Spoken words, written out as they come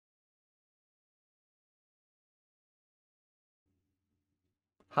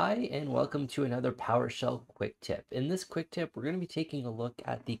Hi, and welcome to another PowerShell quick tip. In this quick tip, we're going to be taking a look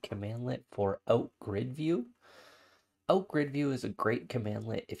at the commandlet for Out-Gridview. Out-Gridview is a great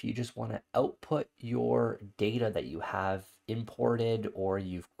commandlet if you just want to output your data that you have imported or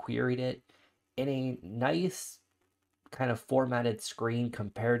you've queried it in a nice kind of formatted screen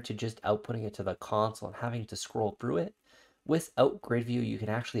compared to just outputting it to the console and having to scroll through it. With Out-Gridview, you can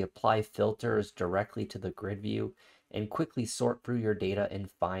actually apply filters directly to the grid view and quickly sort through your data and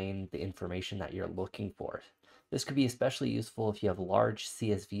find the information that you're looking for. This could be especially useful if you have large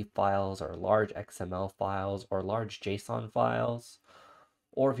CSV files or large XML files or large JSON files,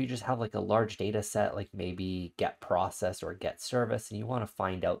 or if you just have like a large data set, like maybe get process or get service, and you want to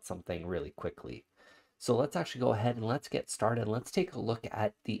find out something really quickly. So let's actually go ahead and let's get started. Let's take a look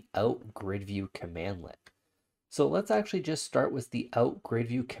at the Out-Gridview commandlet. So let's actually just start with the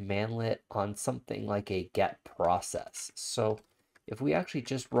Out-Gridview commandlet on something like a get process. So if we actually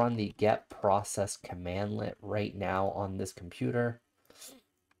just run the get process commandlet right now on this computer,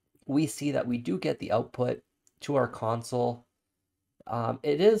 we see that we do get the output to our console.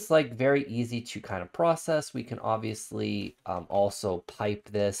 It is like very easy to kind of process. We can obviously also pipe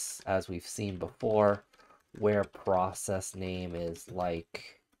this as we've seen before, where process name is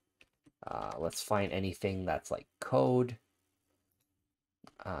like let's find anything that's like code.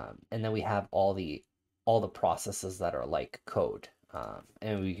 And then we have all the processes that are like code.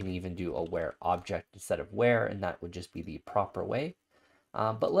 And we can even do a where object instead of where, and that would just be the proper way.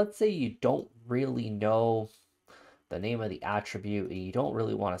 But let's say you don't really know the name of the attribute and you don't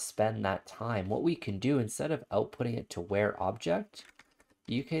really want to spend that time. What we can do, instead of outputting it to where object,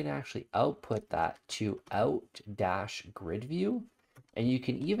 you can actually output that to Out-Gridview. And you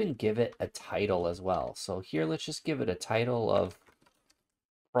can even give it a title as well. So here, let's just give it a title of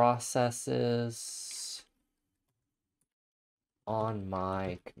processes on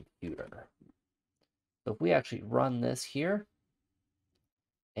my computer. So if we actually run this here,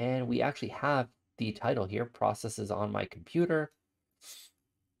 and we actually have the title here, processes on my computer,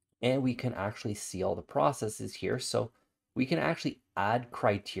 and we can actually see all the processes here. So we can actually add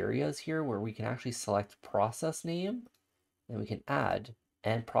criterias here where we can actually select process name, and we can add,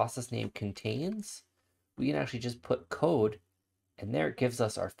 and process name contains. We can actually just put code, and there it gives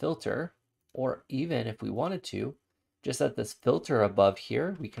us our filter. Or even if we wanted to, just at this filter above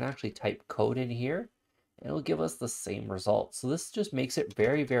here, we can actually type code in here and it'll give us the same result. So this just makes it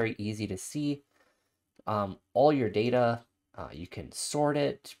very, very easy to see all your data. You can sort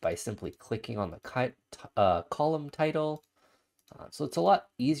it by simply clicking on the column title. So it's a lot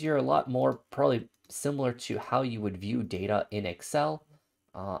easier, a lot more probably similar to how you would view data in Excel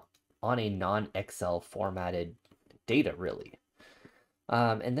on a non-Excel formatted data, really.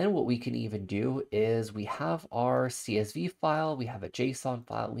 And then what we can even do is we have our CSV file, we have a JSON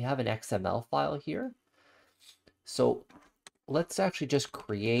file, we have an XML file here. So let's actually just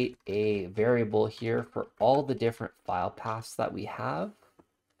create a variable here for all the different file paths that we have.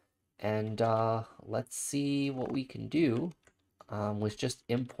 And let's see what we can do with just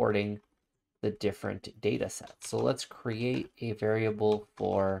importing the different data sets. So let's create a variable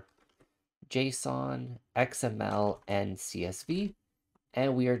for JSON, XML, and CSV.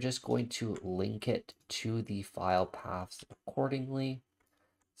 And we are just going to link it to the file paths accordingly.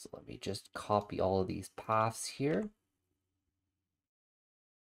 So let me just copy all of these paths here.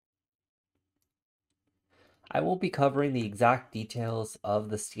 I won't be covering the exact details of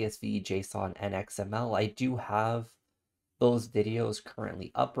the CSV, JSON, and XML. I do have those videos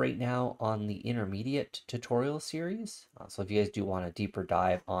currently up right now on the intermediate tutorial series. So if you guys do want a deeper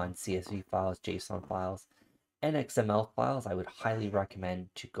dive on CSV files, JSON files, and XML files, I would highly recommend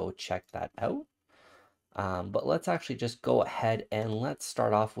to go check that out. But let's actually just go ahead and let's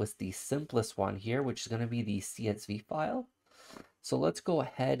start off with the simplest one here, which is going to be the CSV file. So let's go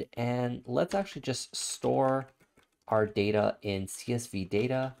ahead and let's actually just store our data in CSV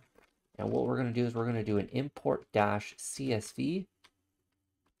data. And what we're going to do is we're going to do an import -CSV.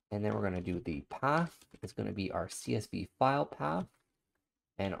 And then we're going to do the path. It's going to be our CSV file path.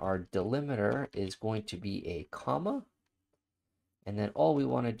 And our delimiter is going to be a comma. And then all we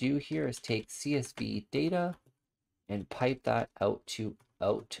want to do here is take CSV data and pipe that out to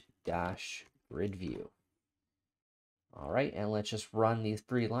Out-Gridview. All right, and let's just run these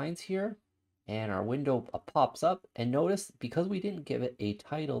 3 lines here. And our window pops up. And notice, because we didn't give it a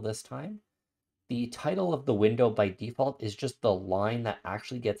title this time, the title of the window by default is just the line that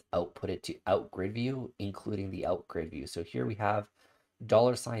actually gets outputted to Out-Gridview, including the Out-Gridview. So here we have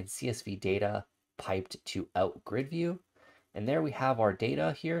 $CSV data piped to Out-Gridview. And there we have our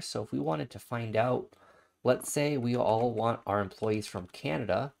data here. So if we wanted to find out let's say we all want our employees from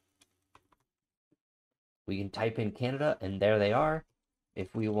Canada. We can type in Canada and there they are.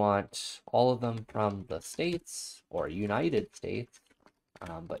 If we want all of them from the States or United States,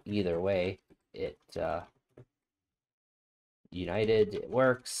 but either way, it United, it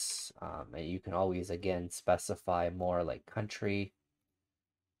works. And you can always, again, specify more like country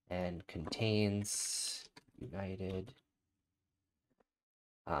and contains United.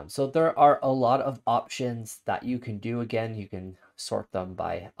 So there are a lot of options that you can do. Again, you can sort them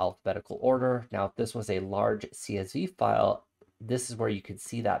by alphabetical order. Now, if this was a large CSV file, this is where you can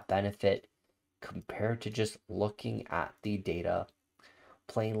see that benefit compared to just looking at the data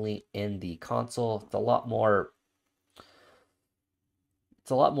plainly in the console. It's a lot more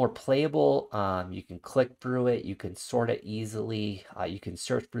playable. You can click through it, you can sort it easily, you can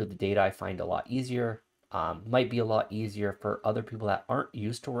search through the data. I find a lot easier. Might be a lot easier for other people that aren't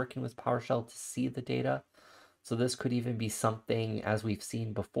used to working with PowerShell to see the data. So this could even be something, as we've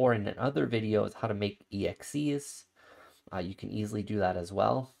seen before in other videos, how to make EXEs. You can easily do that as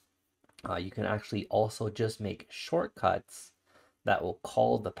well. You can actually also just make shortcuts that will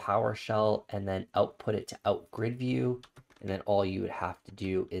call the PowerShell and then output it to Out-Gridview. And then all you would have to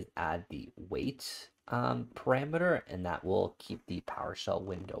do is add the wait parameter, and that will keep the PowerShell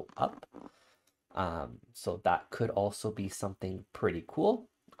window up. So that could also be something pretty cool.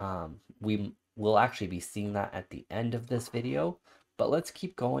 We will actually be seeing that at the end of this video, but let's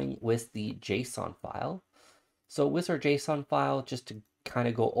keep going with the JSON file. So with our JSON file, just to kind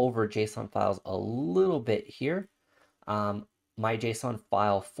of go over JSON files a little bit here, my JSON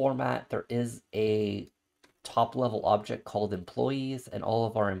file format, there is a top level object called employees, and all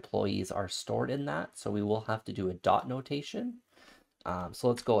of our employees are stored in that. So we will have to do a dot notation. So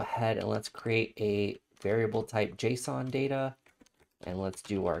let's go ahead and let's create a variable type JSON data, and let's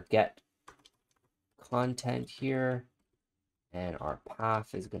do our get content here. And our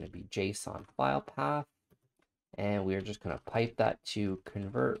path is going to be JSON file path. And we're just going to pipe that to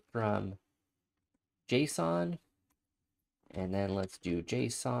convert from JSON. And then let's do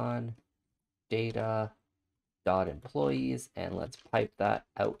JSON data dot employees, and let's pipe that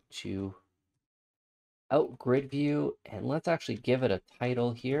out to Out-Gridview, and let's actually give it a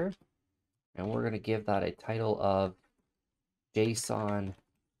title here, and we're going to give that a title of JSON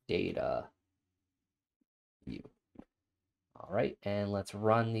data view. All right, and let's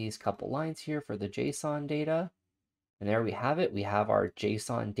run these couple lines here for the JSON data, and there we have it. We have our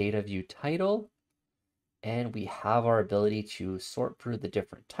JSON data view title, and we have our ability to sort through the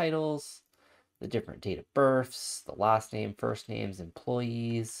different titles, the different date of births, the last name, first names,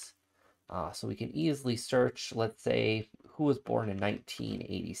 employees. So we can easily search, let's say, who was born in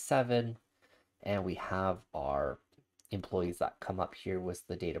 1987, and we have our employees that come up here with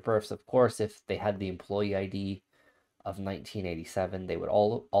the date of births. Of course, if they had the employee ID of 1987, they would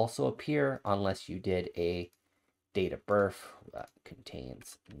all also appear, unless you did a date of birth that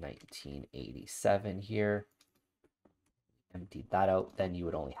contains 1987 here. Emptied that out, then you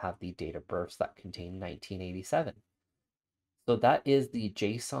would only have the date of births that contain 1987. So that is the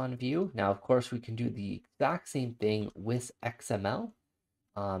JSON view. Now, of course, we can do the exact same thing with XML.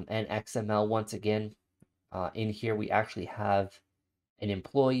 And XML, once again, in here, we actually have an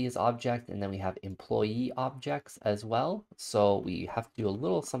employees object, and then we have employee objects as well. So we have to do a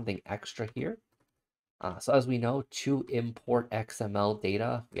little something extra here. So as we know, to import XML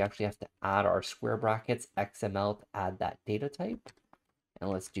data, we actually have to add our square brackets XML to add that data type.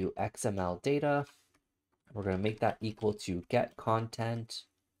 And let's do XML data. We're going to make that equal to get content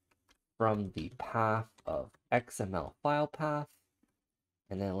from the path of XML file path.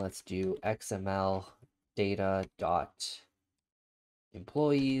 And then let's do XML data dot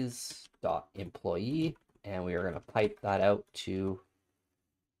employees dot employee. And we are going to pipe that out to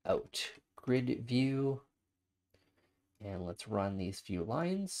Out-Gridview. And let's run these few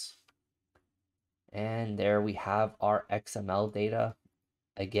lines. And there we have our XML data,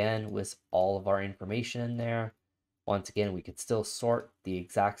 again, with all of our information in there. Once again, we could still sort the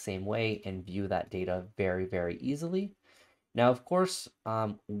exact same way and view that data very, very easily. Now, of course,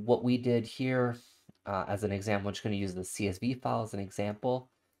 what we did here as an example, I'm just going to use the CSV file as an example,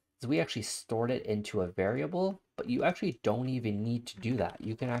 is we actually stored it into a variable, but you actually don't even need to do that.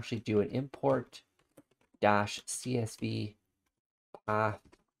 You can actually do an import dash CSV path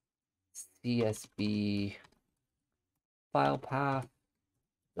CSV file path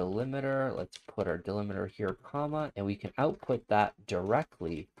delimiter. Let's put our delimiter here, comma, and we can output that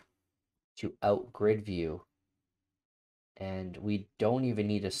directly to Out-Gridview. And we don't even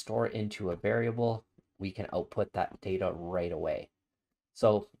need to store it into a variable. We can output that data right away.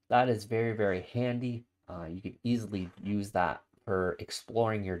 So that is very, very handy. You can easily use that for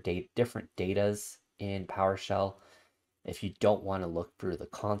exploring your different datas in PowerShell if you don't want to look through the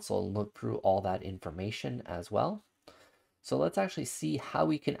console and look through all that information as well. So let's actually see how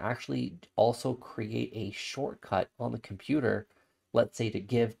we can actually also create a shortcut on the computer, let's say to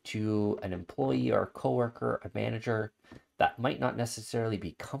give to an employee or a coworker, a manager that might not necessarily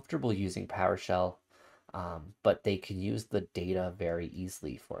be comfortable using PowerShell, but they can use the data very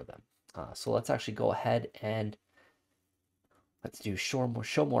easily for them. So let's actually go ahead and let's do show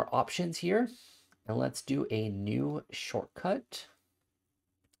more options here. And let's do a new shortcut.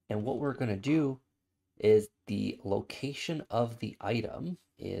 And what we're going to do is the location of the item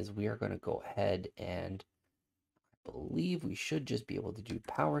is we are going to go ahead and I believe we should just be able to do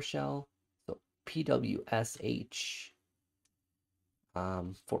PowerShell. So PWSH.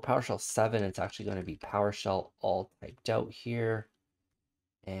 For PowerShell 7, it's actually going to be PowerShell all typed out here.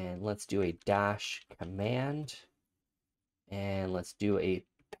 And let's do a dash command. And let's do a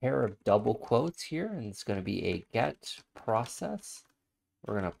pair of double quotes here. And it's going to be a get process.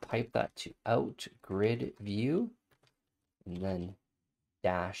 We're going to pipe that to Out-Gridview. And then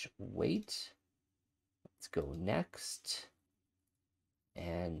dash wait. Let's go next.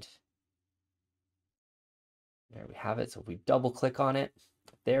 And there we have it. So if we double click on it,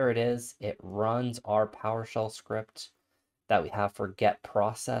 there it is. It runs our PowerShell script that we have for get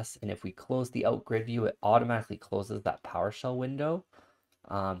process. And if we close the Out-Gridview, it automatically closes that PowerShell window.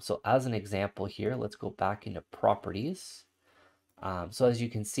 So as an example here, let's go back into properties. So as you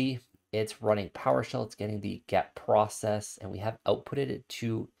can see, it's running PowerShell. It's getting the get process, and we have outputted it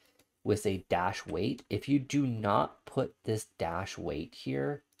to with a dash wait. If you do not put this dash wait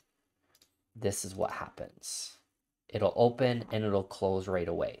here, this is what happens. It'll open and it'll close right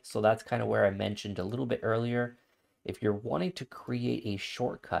away. So that's kind of where I mentioned a little bit earlier. If you're wanting to create a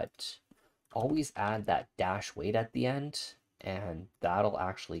shortcut, always add that dash wait at the end, and that'll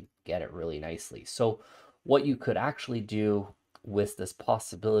actually get it really nicely. So what you could actually do with this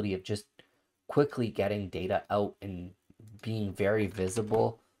possibility of just quickly getting data out and being very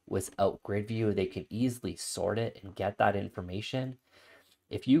visible with Out-Gridview, they can easily sort it and get that information.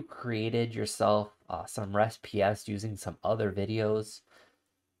 If you created yourself some REST PS using some other videos,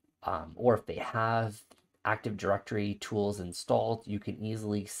 or if they have Active Directory tools installed, you can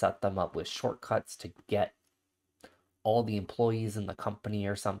easily set them up with shortcuts to get all the employees in the company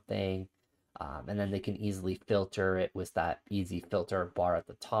or something. And then they can easily filter it with that easy filter bar at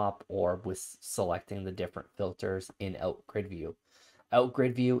the top, or with selecting the different filters in Out-Gridview.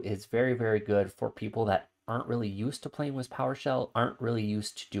 Out-Gridview is very, very good for people that aren't really used to playing with PowerShell, aren't really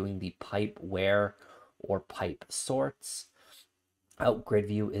used to doing the pipe where or pipe sorts.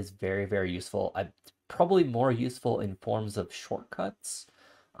 Out-Gridview is very, very useful. Probably more useful in forms of shortcuts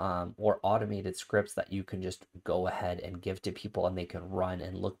or automated scripts that you can just go ahead and give to people and they can run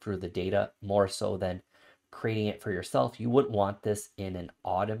and look through the data, more so than creating it for yourself. You wouldn't want this in an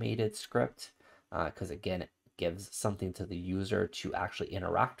automated script because again, it gives something to the user to actually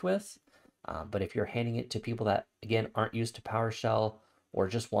interact with. But if you're handing it to people that, again, aren't used to PowerShell or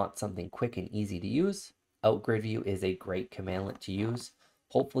just want something quick and easy to use, Out-Gridview is a great commandlet to use.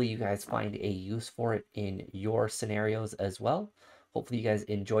 Hopefully you guys find a use for it in your scenarios as well. Hopefully you guys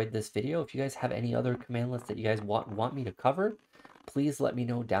enjoyed this video. If you guys have any other commandlets that you guys want me to cover, please let me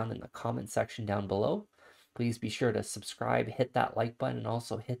know down in the comment section down below. Please be sure to subscribe, hit that like button, and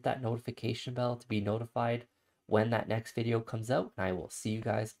also hit that notification bell to be notified when that next video comes out. And I will see you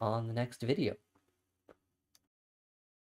guys on the next video.